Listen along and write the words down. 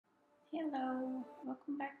Hello,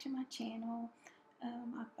 welcome back to my channel.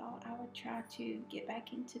 I thought I would try to get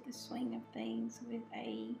back into the swing of things with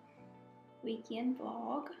a weekend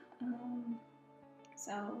vlog.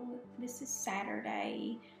 So this is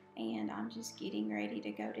Saturday and I'm just getting ready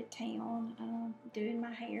to go to town doing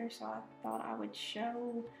my hair, so I thought I would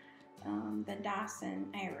show the Dyson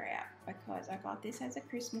Airwrap because I got this as a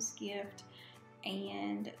Christmas gift,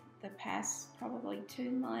 and the past probably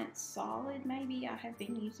 2 months solid maybe I have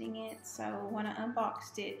been using it. So when I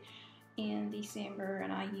unboxed it in December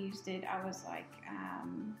and I used it, I was like,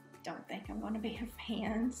 don't think I'm going to be a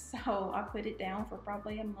fan, so I put it down for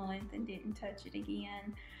probably a month and didn't touch it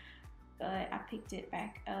again. But I picked it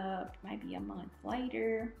back up maybe a month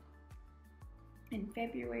later in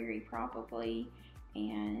February probably,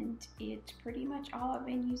 and it's pretty much all I've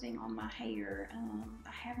been using on my hair.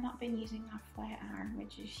 I have not been using my flat iron,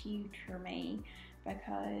 which is huge for me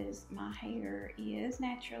because my hair is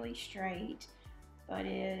naturally straight, but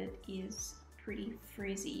it is pretty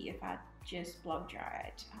frizzy if I just blow dry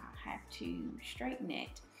it. I have to straighten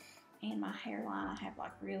it, and my hairline, I have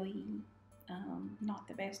like really not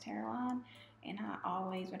the best hairline, and I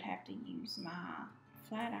always would have to use my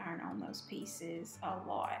flat iron on those pieces a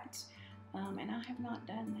lot. And I have not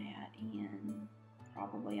done that in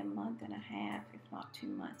probably a month and a half, if not 2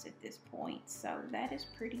 months at this point. So that is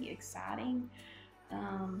pretty exciting.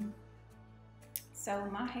 So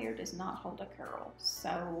my hair does not hold a curl.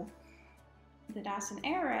 So the Dyson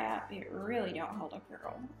Airwrap, it really don't hold a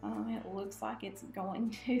curl. It looks like it's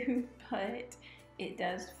going to, but it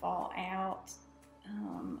does fall out.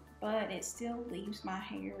 But it still leaves my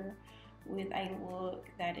hair with a look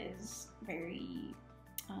that is very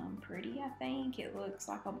pretty. I think it looks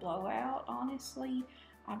like a blowout. Honestly,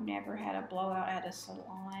 I've never had a blowout at a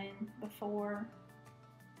salon before,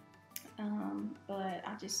 but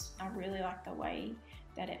I really like the way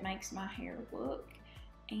that it makes my hair look,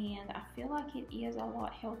 and I feel like it is a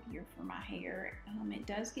lot healthier for my hair. It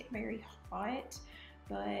does get very hot,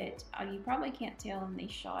 but you probably can't tell in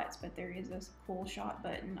these shots, but there is a cool shot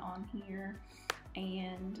button on here,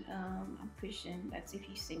 and I'm pushing, that's if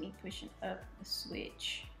you see me pushing up the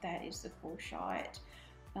switch, that is the cool shot,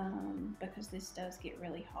 because this does get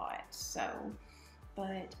really hot. So,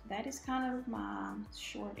 but that is kind of my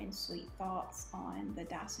short and sweet thoughts on the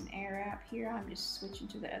Dyson Airwrap. Here I'm just switching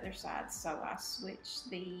to the other side, so I switched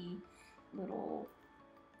the little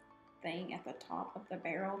thing at the top of the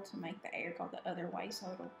barrel to make the air go the other way, so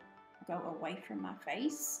it'll go away from my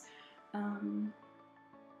face.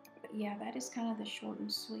 But yeah, that is kind of the short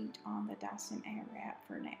and sweet on the Dyson Airwrap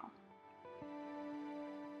for now.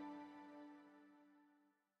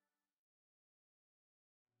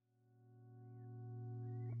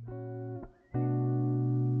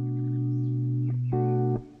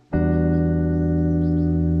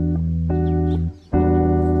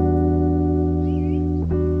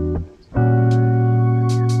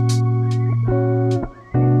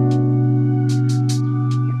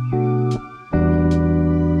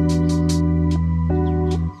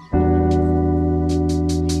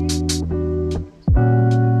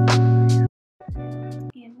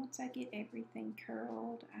 And once I get everything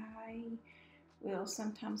curled, I will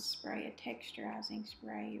sometimes spray a texturizing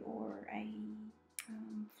spray or a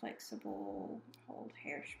flexible hold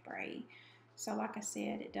hairspray. So like I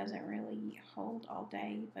said, it doesn't really hold all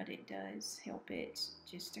day, but it does help it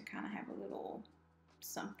just to kind of have a little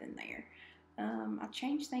something there. I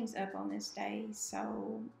changed things up on this day,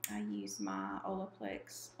 so I use my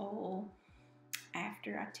Olaplex oil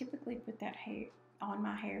after. I typically put that hair on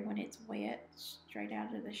my hair when it's wet, straight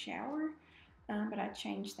out of the shower. But I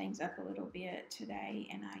changed things up a little bit today,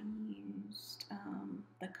 and I used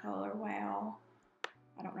the Color Wow.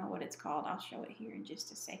 I don't know what it's called. I'll show it here in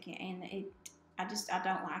just a second. And I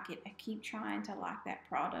don't like it. I keep trying to like that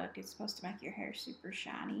product. It's supposed to make your hair super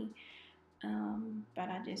shiny, but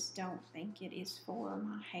I just don't think it is for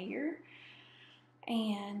my hair.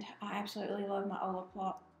 And I absolutely love my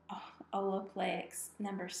Olaplex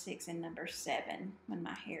number 6 and number 7 when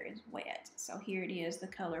my hair is wet. So here it is, the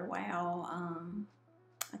Color Wow.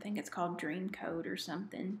 I think it's called Dream Coat or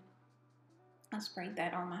something. I sprayed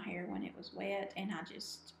that on my hair when it was wet, and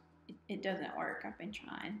it doesn't work. I've been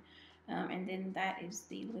trying. And then that is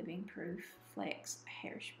the Living Proof Flex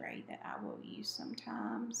hairspray that I will use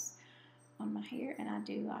sometimes on my hair, and I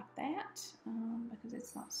do like that because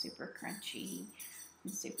it's not super crunchy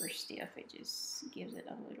and super stiff. It just gives it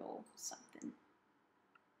a little something.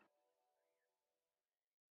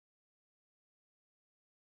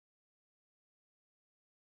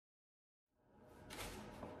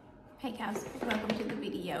 Hey guys, welcome to the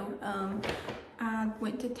video. I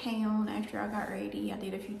went to town after I got ready. I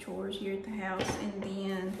did a few chores here at the house, and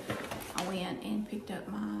then I went and picked up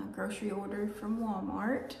my grocery order from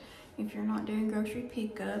Walmart. If you're not doing grocery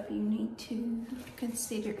pickup, you need to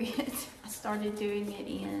consider it. I started doing it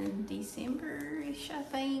in December-ish, I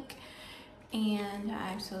think, and I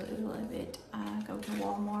absolutely love it. I go to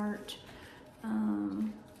Walmart.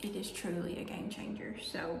 It is truly a game changer.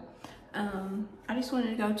 So I just wanted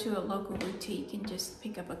to go to a local boutique and just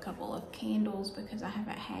pick up a couple of candles because I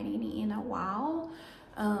haven't had any in a while.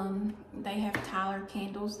 They have Tyler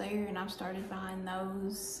candles there, and I've started buying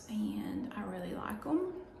those, and I really like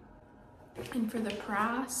them. And for the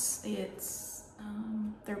price, it's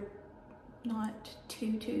they're not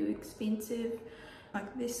too expensive.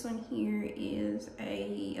 Like this one here is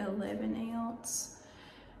a 11 ounce.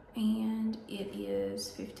 And it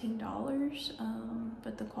is $15,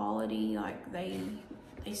 but the quality, like they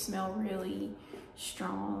smell really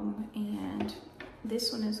strong. And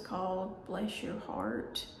this one is called Bless Your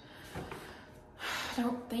Heart. I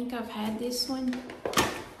don't think I've had this one.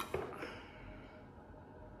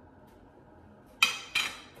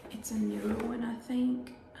 It's a newer one, I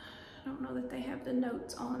think. I don't know that they have the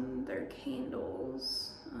notes on their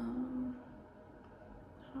candles. I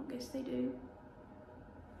don't guess they do.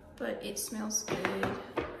 But it smells good,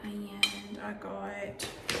 and I got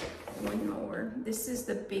one more. This is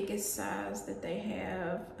the biggest size that they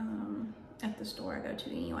have at the store I go to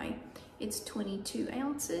anyway. It's 22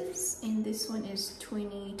 ounces, and this one is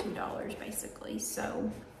 $22 basically.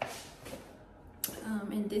 So,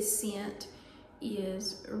 and this scent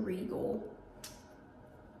is Regal,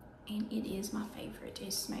 and it is my favorite.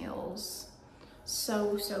 It smells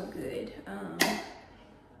so good.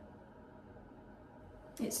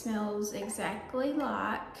 It smells exactly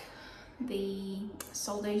like the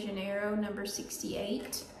Sol de Janeiro number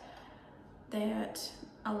 68 that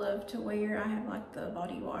I love to wear. I have like the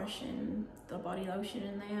body wash and the body lotion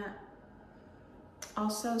in that.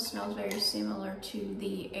 Also smells very similar to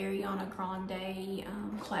the Ariana Grande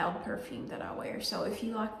cloud perfume that I wear. So if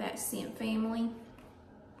you like that scent family,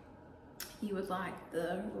 you would like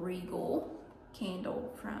the Regal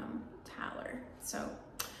candle from Tyler. So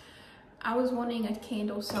I was wanting a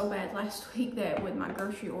candle so bad last week that with my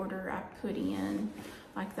grocery order, I put in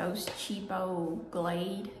like those cheapo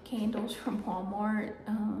Glade candles from Walmart.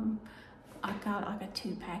 I got like a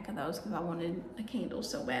 2-pack of those because I wanted a candle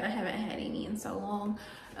so bad. I haven't had any in so long.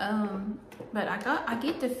 But I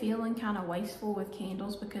get to feeling kind of wasteful with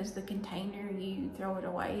candles because the container, you throw it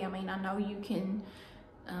away. I mean, I know you can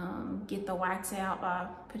get the wax out by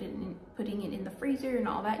putting it in the freezer and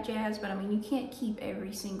all that jazz, but I mean, you can't keep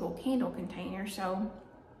every single candle container. So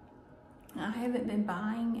I haven't been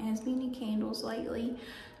buying as many candles lately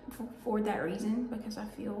for that reason, because I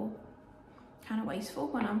feel kind of wasteful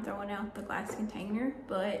when I'm throwing out the glass container,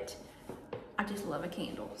 but I just love a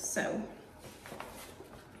candle. So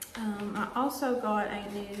I also got a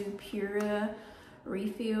new Pura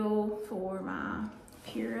refill for my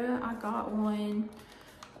Pura. I got one.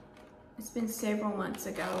 It's been several months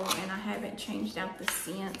ago, and I haven't changed out the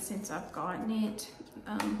scent since I've gotten it.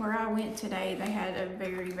 Where I went today, they had a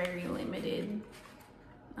very limited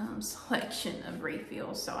selection of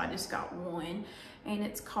refills, so I just got one, and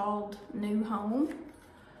it's called New Home.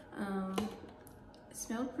 It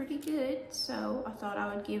smelled pretty good, so I thought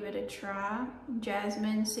I would give it a try.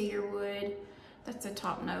 Jasmine, cedarwood, that's the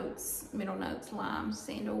top notes. Middle notes, lime,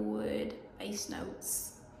 sandalwood. Base notes,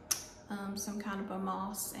 some kind of a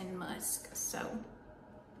moss and musk. So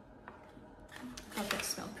I thought that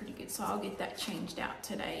smelled pretty good, so I'll get that changed out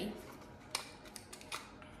today.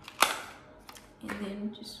 And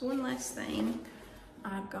then just one last thing,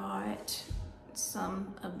 I got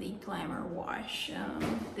some of the Glamour Wash.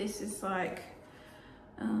 This is like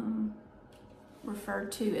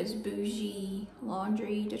referred to as bougie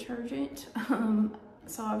laundry detergent.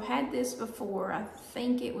 So I've had this before. I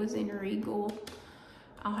think it was in Regal.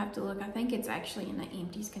 I'll have to look. I think it's actually in the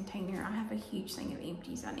empties container. I have a huge thing of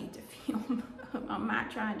empties I need to film. I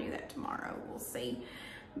might try and do that tomorrow. We'll see.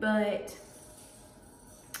 But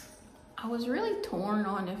I was really torn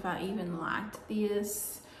on if I even liked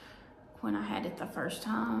this when I had it the first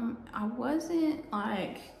time. I wasn't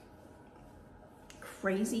like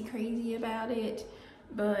crazy about it,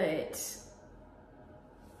 but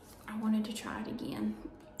I wanted to try it again.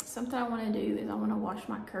 Something I want to do is I want to wash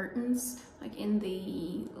my curtains like in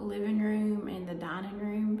the living room and the dining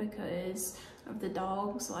room because of the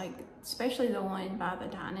dogs, like especially the one by the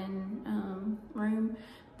dining room.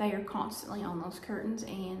 They are constantly on those curtains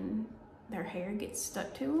and their hair gets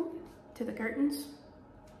stuck to them, to the curtains.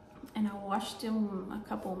 and I washed them a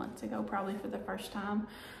couple months ago, probably for the first time.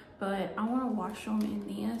 But I want to wash them in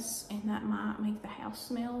this, and that might make the house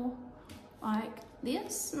smell like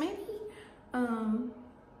this, maybe.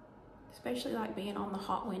 Especially like being on the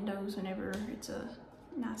hot windows whenever it's a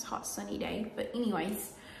nice hot sunny day. But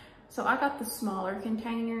anyways, so I got the smaller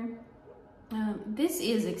container. This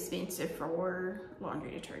is expensive for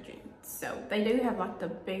laundry detergent. So they do have like the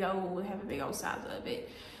big old, have a big old size of it.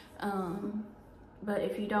 But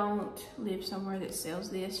if you don't live somewhere that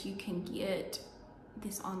sells this, you can get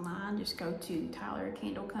this online. Just go to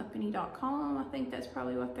tylercandlecompany.com. I think that's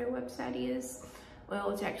probably what their website is.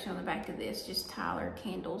 Well, it's actually on the back of this, just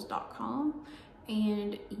tylercandles.com,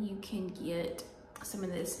 and you can get some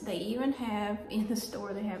of this. They even have in the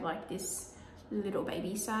store, they have like this little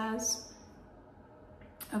baby size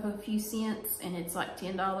of a few cents, and it's like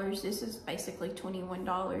 $10. This is basically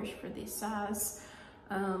 $21 for this size.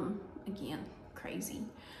 Again, crazy.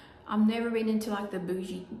 I've never been into like the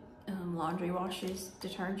bougie laundry washes,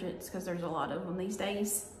 detergents, because there's a lot of them these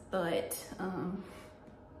days, but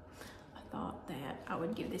I thought that I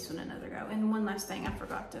would give this one another go. And one last thing I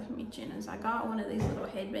forgot to mention is I got one of these little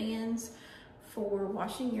headbands for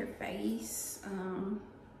washing your face.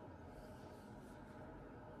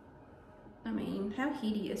 I mean, how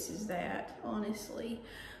hideous is that, honestly?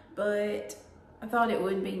 But I thought it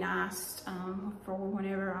would be nice for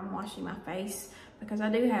whenever I'm washing my face, because I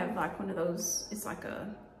do have like one of those, it's like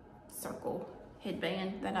a circle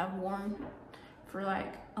headband that I've worn for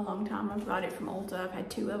like a long time. I've got it from Ulta. I've had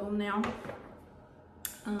 2 of them now.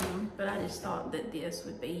 But I just thought that this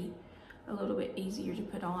would be a little bit easier to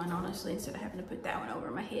put on, honestly, instead of having to put that one over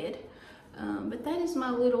my head. But that is my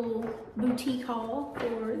little boutique haul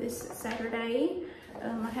for this Saturday.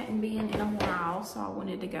 I hadn't been in a while, so I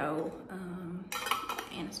wanted to go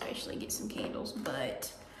and especially get some candles.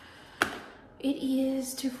 But it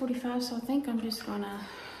is 2:45, so I think I'm just gonna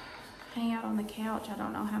hang out on the couch. I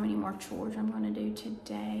don't know how many more chores I'm gonna do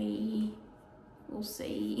today. We'll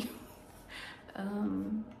see.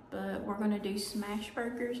 But we're gonna do smash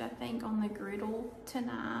burgers, I think, on the griddle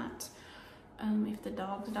tonight. If the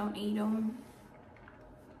dogs don't eat them.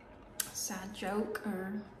 Side joke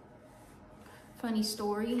or funny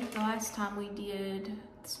story. The last time we did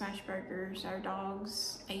smash burgers, our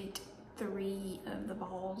dogs ate 3 of the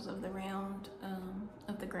balls of the round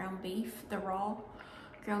of the ground beef, the raw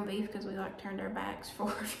ground beef, because we like turned our backs for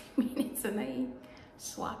a few minutes and they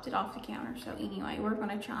slopped it off the counter. So anyway, we're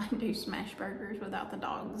gonna try and do smash burgers without the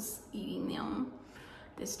dogs eating them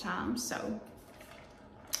this time. So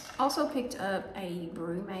also picked up a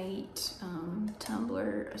BrewMate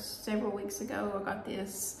tumbler several weeks ago. I got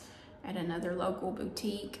this at another local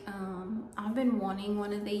boutique. I've been wanting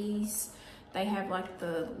one of these. They have like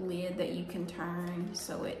the lid that you can turn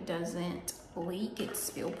so it doesn't leak. It's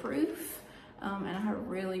spill proof. And I have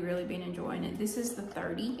really been enjoying it. This is the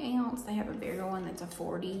 30 ounce. They have a bigger one that's a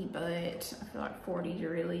 40, but I feel like 40s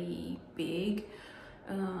are really big.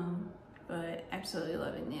 But absolutely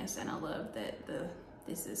loving this, and I love that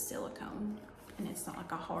this is silicone and it's not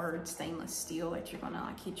like a hard stainless steel that you're gonna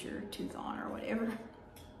like hit your tooth on or whatever.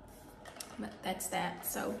 But that's that.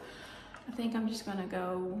 So I think I'm just gonna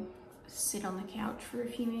go sit on the couch for a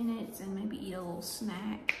few minutes and maybe eat a little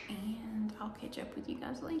snack, and I'll catch up with you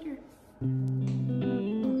guys later.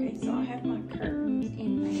 Okay, so I have my curtains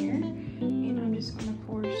in there, and I'm just gonna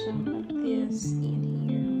pour some of this in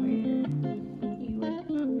here where you would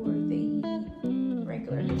pour the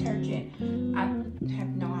regular detergent. I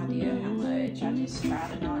have no idea how much. I just try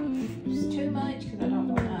to not use too much because I don't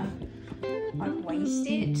want to like waste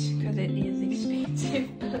it, because it is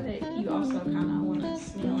expensive, but you also kind of want to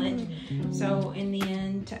smell it. So in the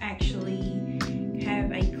end, to actually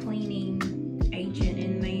have a cleaning agent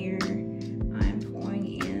in there, I'm pouring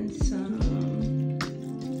in some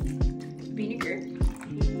vinegar,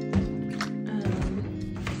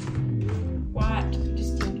 white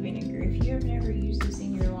distilled vinegar. If you have never used this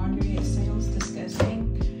in your laundry, it sounds disgusting.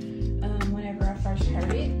 Whenever I first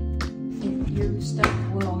heard it, your stuff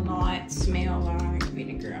will not smell like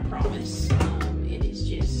vinegar, I promise. It is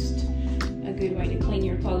just a good way to clean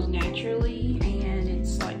your clothes naturally, and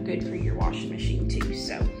it's like good for your washing machine too.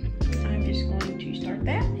 So I'm just going to start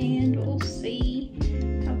that, and we'll see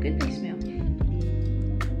how good they smell.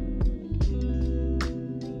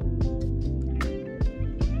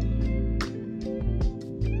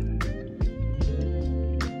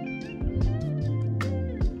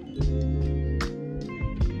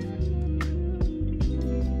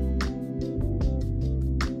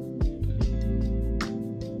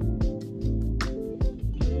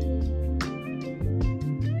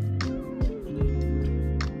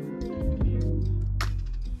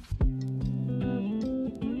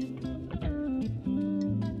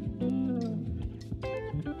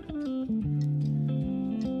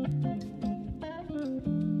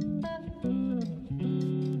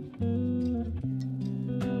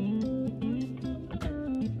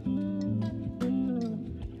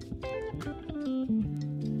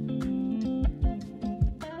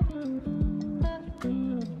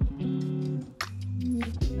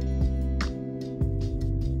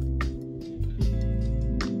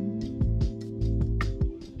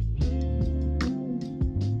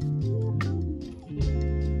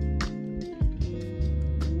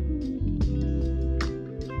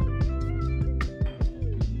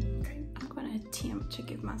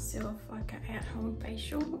 myself like an at-home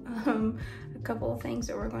facial. A couple of things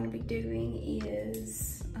that we're going to be doing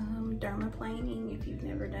is dermaplaning. If you've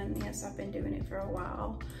never done this, I've been doing it for a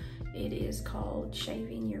while. It is called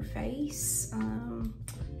shaving your face.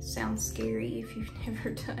 Sounds scary if you've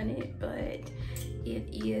never done it, but it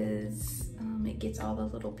is, it gets all the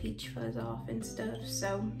little peach fuzz off and stuff.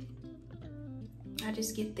 So I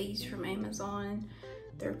just get these from Amazon.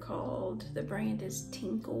 They're called, the brand is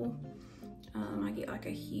Tinkle. I get like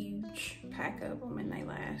a huge pack of them and they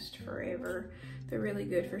last forever. They're really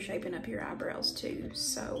good for shaping up your eyebrows too.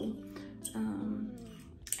 So,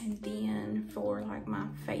 and then for like my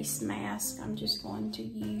face mask, I'm just going to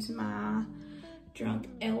use my Drunk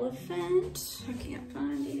Elephant. I can't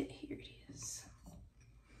find it, here it is.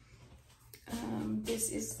 This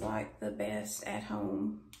is like the best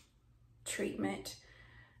at-home treatment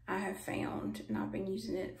I have found, and I've been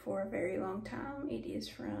using it for a very long time. It is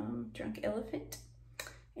from Drunk Elephant,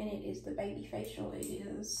 and it is the baby facial. It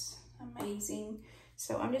is amazing.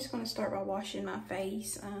 So I'm just going to start by washing my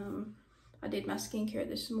face. I did my skincare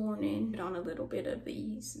this morning, put on a little bit of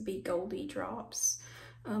these Be Goldie drops.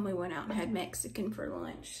 We went out and had Mexican for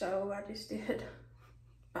lunch, so I just did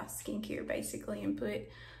my skincare basically and put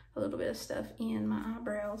a little bit of stuff in my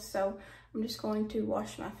eyebrows. So I'm just going to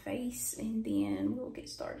wash my face and then we'll get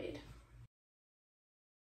started.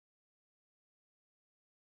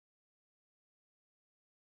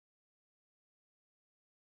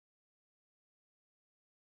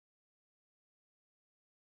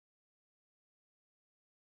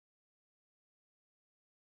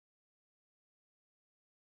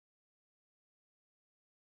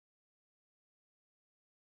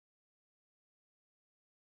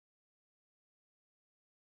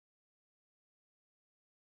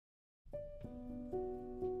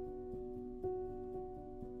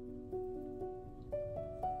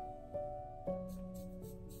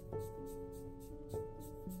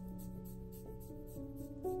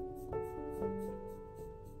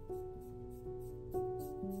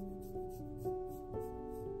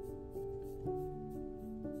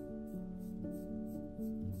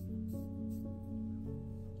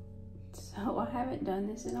 So I haven't done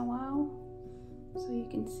this in a while, so you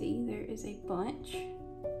can see there is a bunch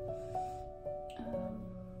of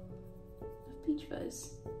peach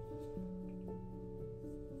fuzz.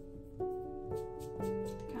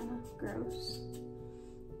 It's kind of gross,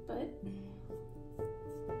 but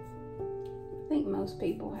I think most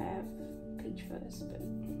people have peach fuzz, but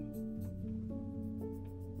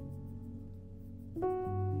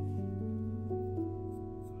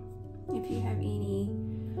if you have any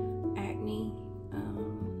acne,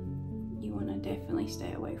 you want to definitely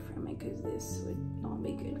stay away from it because this would not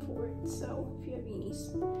be good for it. So if you have any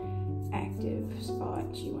active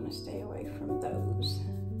spots, you want to stay away from those.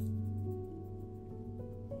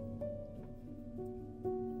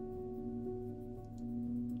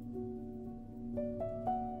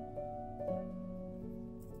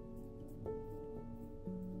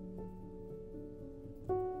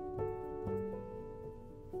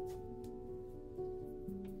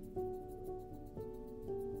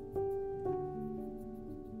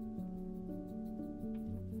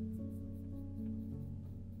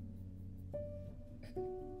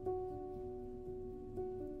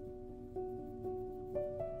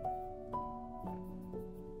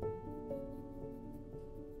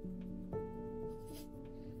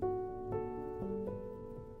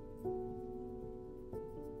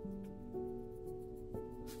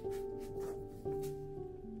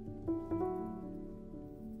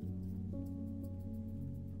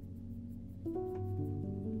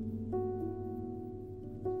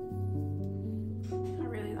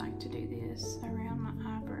 To do this around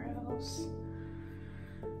my eyebrows.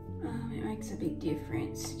 It makes a big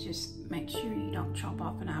difference. Just make sure you don't chop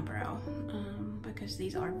off an eyebrow because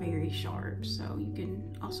these are very sharp, so you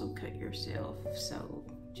can also cut yourself, so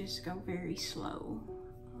just go very slow.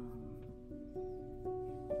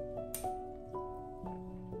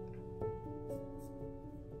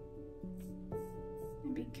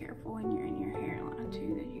 And be careful when you're in your hairline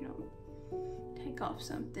too, that you don't take off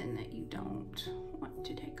something that you don't want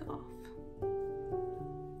to take off.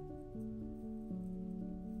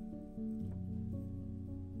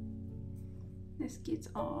 This gets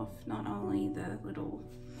off not only the little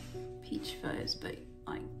peach fuzz, but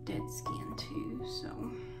like dead skin too,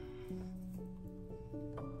 so.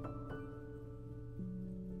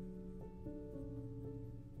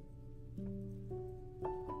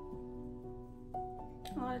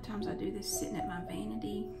 A lot of times I do this sitting at my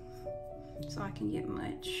vanity so I can get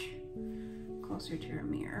much closer to a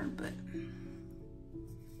mirror, but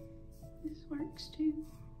this works too.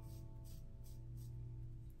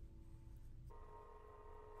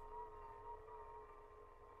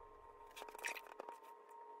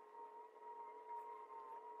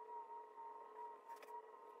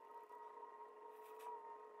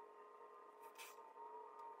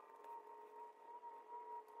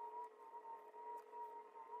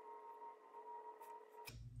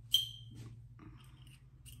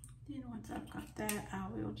 Once I've got that, I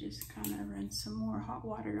will just kind of run some more hot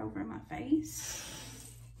water over my face.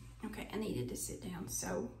 Okay, I needed to sit down.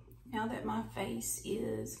 So now that my face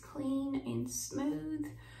is clean and smooth,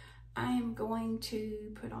 I am going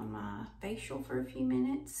to put on my facial for a few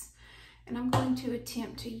minutes, and I'm going to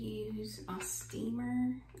attempt to use my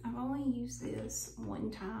steamer. I've only used this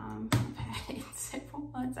one time. I've had it several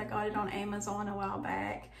months. I got it on Amazon a while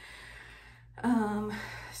back.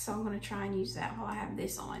 So I'm gonna try and use that while I have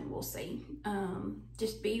this on. We'll see.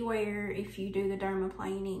 Just beware if you do the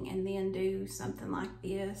dermaplaning and then do something like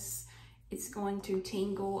this, it's going to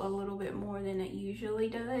tingle a little bit more than it usually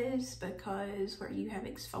does, because where you have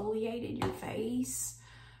exfoliated your face.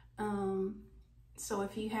 So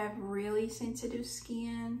if you have really sensitive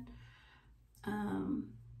skin,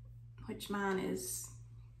 which my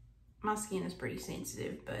skin is pretty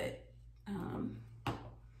sensitive, but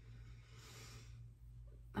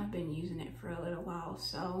I've been using it for a little while,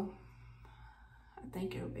 so I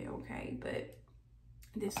think it'll be okay, but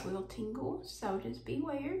this will tingle, so just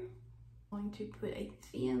beware. I'm going to put a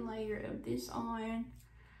thin layer of this on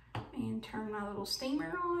and turn my little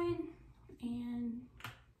steamer on and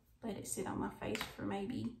let it sit on my face for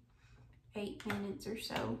maybe 8 minutes or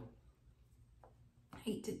so.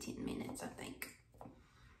 8 to 10 minutes, I think.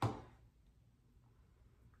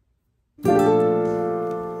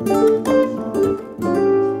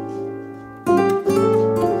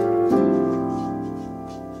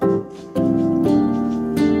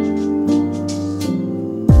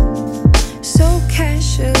 So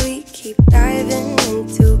casually keep diving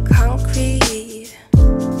into concrete,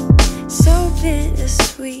 so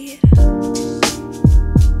bittersweet,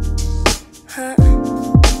 huh?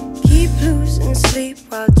 Keep losing sleep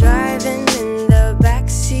while driving in the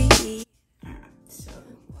backseat. Alright, so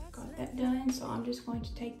got that done. So I'm just going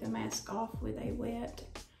to take the mask off with a wet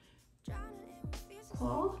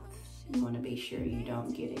cloth. You want to be sure you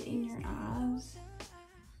don't get it in your eyes.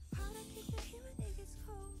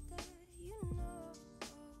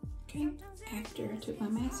 Okay, after I took my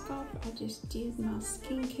mask off, I just did my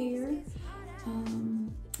skincare.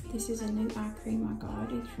 This is a new eye cream I got.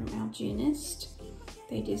 It's from Algenist.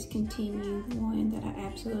 They discontinued one that I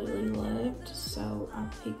absolutely loved, so I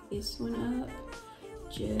picked this one up.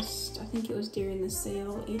 I think it was during the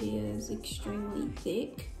sale. It is extremely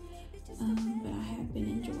thick, but I have been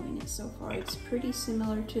enjoying it so far. It's pretty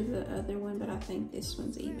similar to the other one, but I think this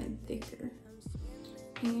one's even thicker.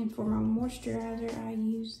 And for my moisturizer, I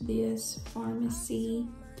use this Pharmacy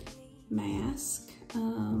mask.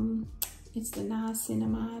 It's the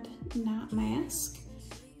Niacinamide Night Mask.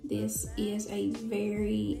 This is a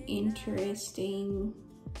very interesting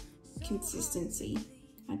consistency.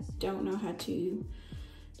 I don't know how to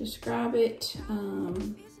describe it.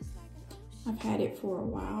 I've had it for a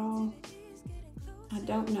while. I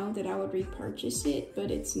don't know that I would repurchase it,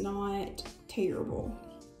 but it's not terrible.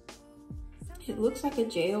 It looks like a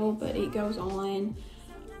gel, but it goes on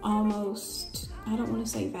almost, I don't want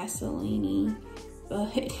to say Vaseline-y,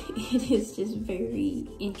 but it is just very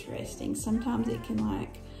interesting. Sometimes it can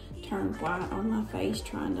like turn white on my face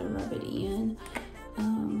trying to rub it in.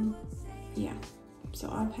 Yeah, so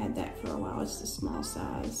I've had that for a while. It's the small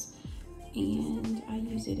size, and I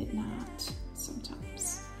use it at night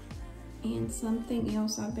sometimes. And something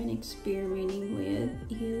else I've been experimenting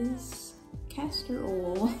with is castor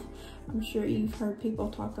oil. I'm sure you've heard people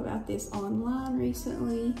talk about this online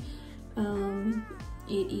recently.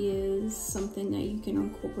 It is something that you can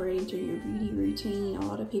incorporate into your beauty routine. A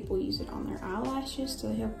lot of people use it on their eyelashes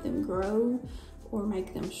to help them grow or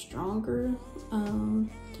make them stronger.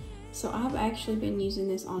 So I've actually been using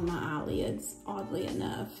this on my eyelids, oddly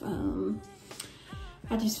enough.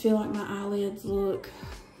 I just feel like my eyelids look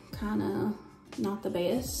kind of not the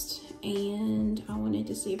best, and I wanted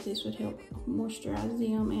to see if this would help moisturize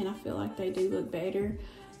them, and I feel like they do look better.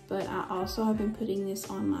 But I also have been putting this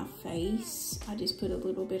on my face. I just put a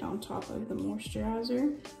little bit on top of the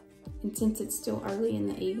moisturizer, and since it's still early in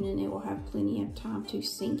the evening, it will have plenty of time to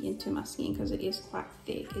sink into my skin because it is quite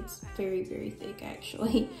thick. It's very, very thick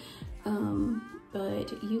actually.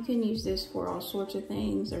 But you can use this for all sorts of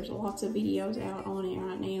things. There's lots of videos out on it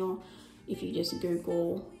right now. If you just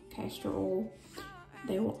Google castor oil,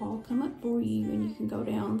 they will all come up for you, and you can go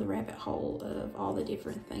down the rabbit hole of all the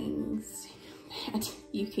different things that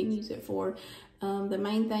you can use it for. The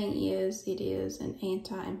main thing is it is an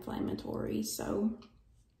anti-inflammatory, so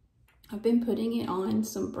I've been putting it on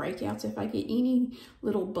some breakouts if I get any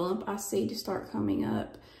little bump I see to start coming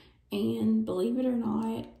up, and believe it or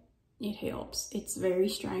not, it helps. It's very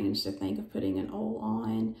strange to think of putting an oil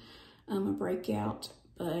on a breakout,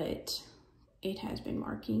 but it has been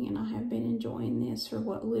working, and I have been enjoying this for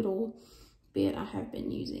what little bit I have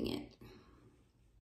been using it.